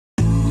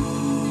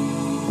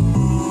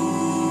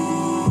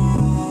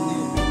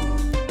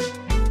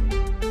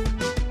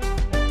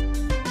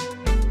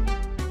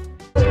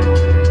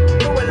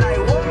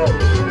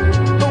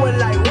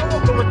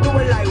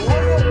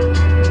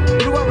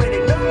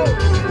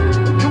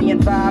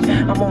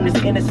vibe. I'm on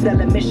this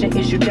interstellar mission,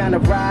 is you down to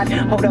ride?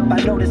 Hold up,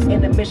 I know this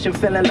intermission,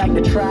 feeling like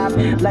the tribe.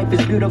 Life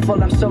is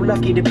beautiful, I'm so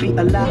lucky to be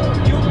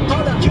alive. You,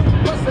 hold up, you,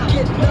 what's up?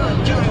 Get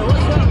done, girl,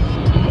 what's up?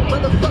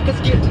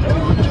 Motherfuckers get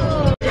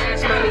done.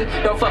 Cash money,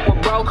 don't fuck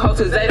with broke hoes,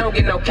 cause they don't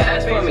get no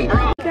cash for me.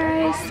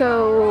 Guys,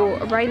 so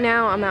right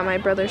now I'm at my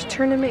brother's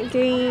tournament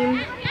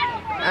game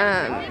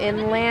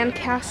in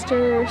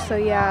Lancaster. So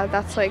yeah,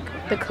 that's like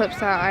the clips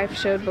that I've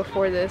showed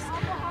before this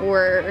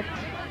were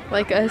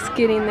like us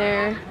getting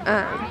there.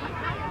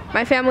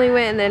 My family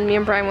went, and then me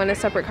and Brian went in a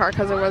separate car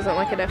because there wasn't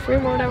like enough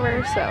room or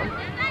whatever. So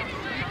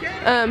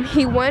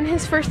he won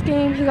his first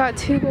game. He got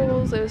 2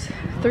 goals. It was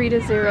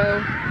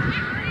 3-0.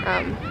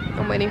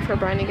 I'm waiting for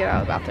Brian to get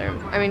out of the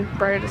bathroom. I mean,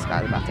 Brian just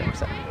got out of the bathroom,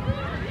 so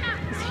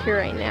he's here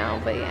right now.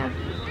 But yeah,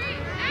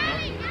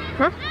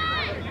 huh?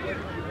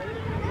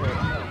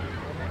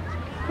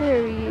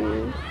 There he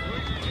is.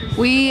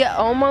 We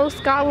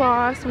almost got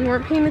lost. We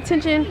weren't paying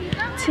attention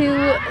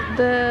to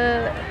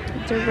the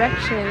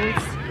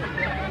directions.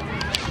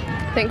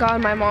 Thank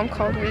God my mom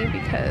called me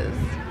because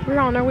we're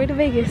on our way to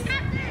Vegas.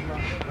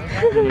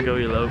 Go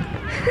elope.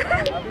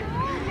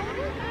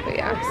 But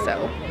yeah,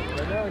 so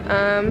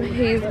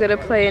he's gonna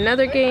play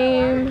another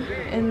game,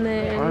 and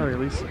then probably at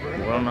least, well, I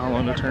don't know how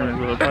long the tournament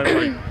will.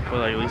 Probably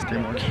like at least 3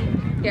 more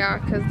games. Yeah,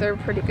 because they're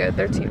pretty good.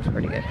 Their team's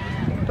pretty good.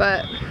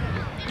 But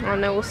I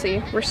don't know. We'll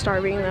see. We're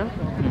starving though.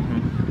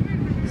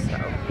 So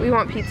we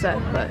want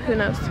pizza, but who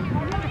knows?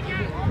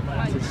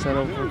 To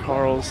settle for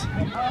Carl's.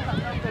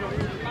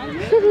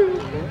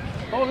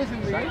 Oh, this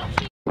is right.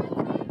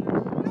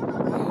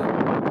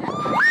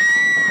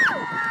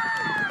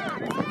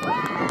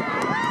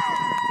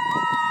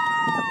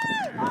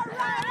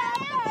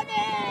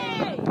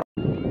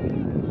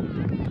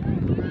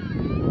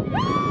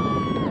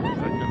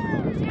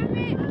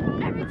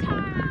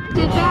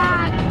 Did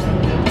that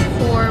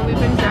before. We've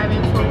been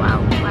driving for a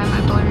while. Why am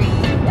I blurry?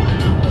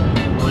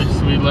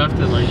 So we left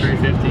at like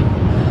 3:50.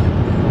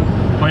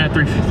 Oh yeah,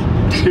 3:50.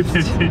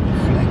 2:50.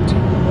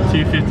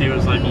 2:50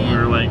 was like when we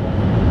were like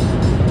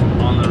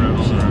on the road.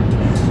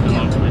 And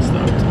luckily we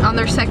stopped. On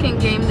their second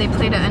game, they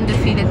played an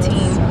undefeated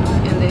team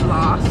and they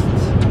lost.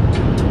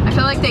 I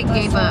feel like they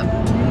gave up.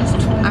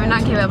 I mean,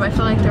 not gave up. I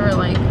feel like they were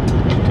like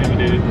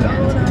Intimidated.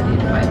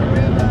 By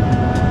them.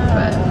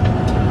 But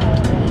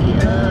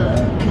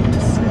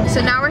yeah.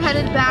 So now we're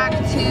headed back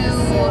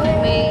to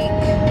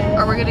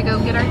we're gonna go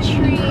get our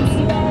tree,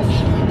 and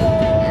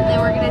then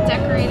we're gonna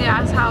decorate it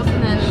as house,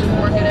 and then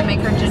we're gonna make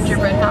our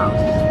gingerbread house.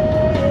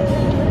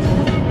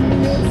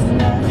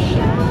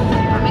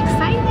 I'm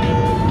excited.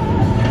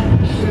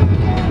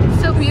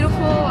 It's so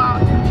beautiful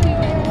out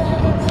here.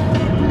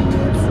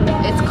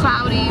 It's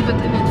cloudy, but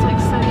then it's like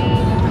sunny,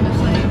 and it's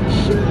like I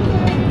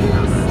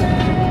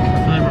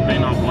feel like we're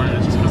being all blind.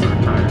 It's just because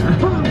we're tired.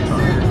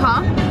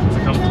 huh? It's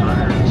like I'm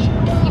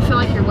tired. You feel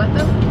like you're what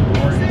though?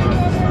 Worried about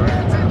this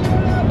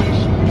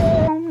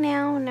tired. Home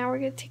now. Now we're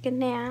gonna take a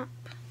nap.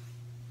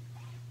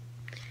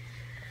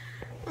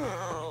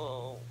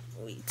 Oh,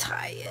 we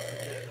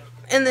tired.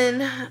 And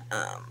then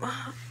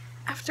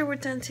after we're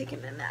done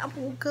taking a nap,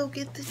 we'll go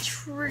get the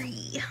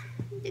tree.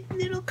 The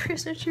little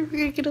Christmas tree. We're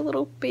gonna get a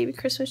little baby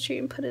Christmas tree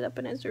and put it up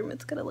in his room.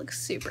 It's gonna look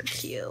super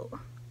cute.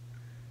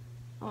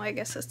 Oh, I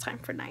guess it's time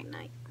for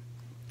night-night.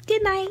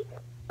 Good night.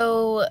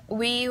 So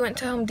we went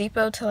to Home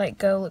Depot to like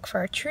go look for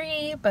our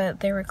tree, but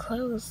they were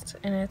closed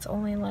and it's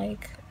only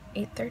like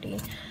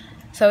 8:30.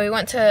 So we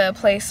went to a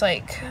place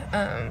like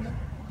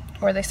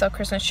where they sell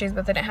Christmas trees,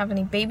 but they didn't have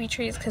any baby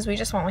trees because we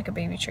just want like a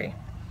baby tree.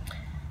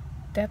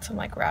 They had some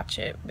like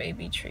ratchet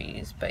baby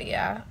trees, but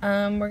yeah,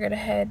 we're gonna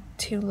head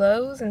to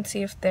Lowe's and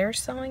see if they're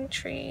selling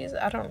trees.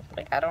 I don't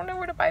know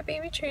where to buy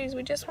baby trees.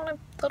 We just want a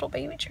little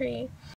baby tree.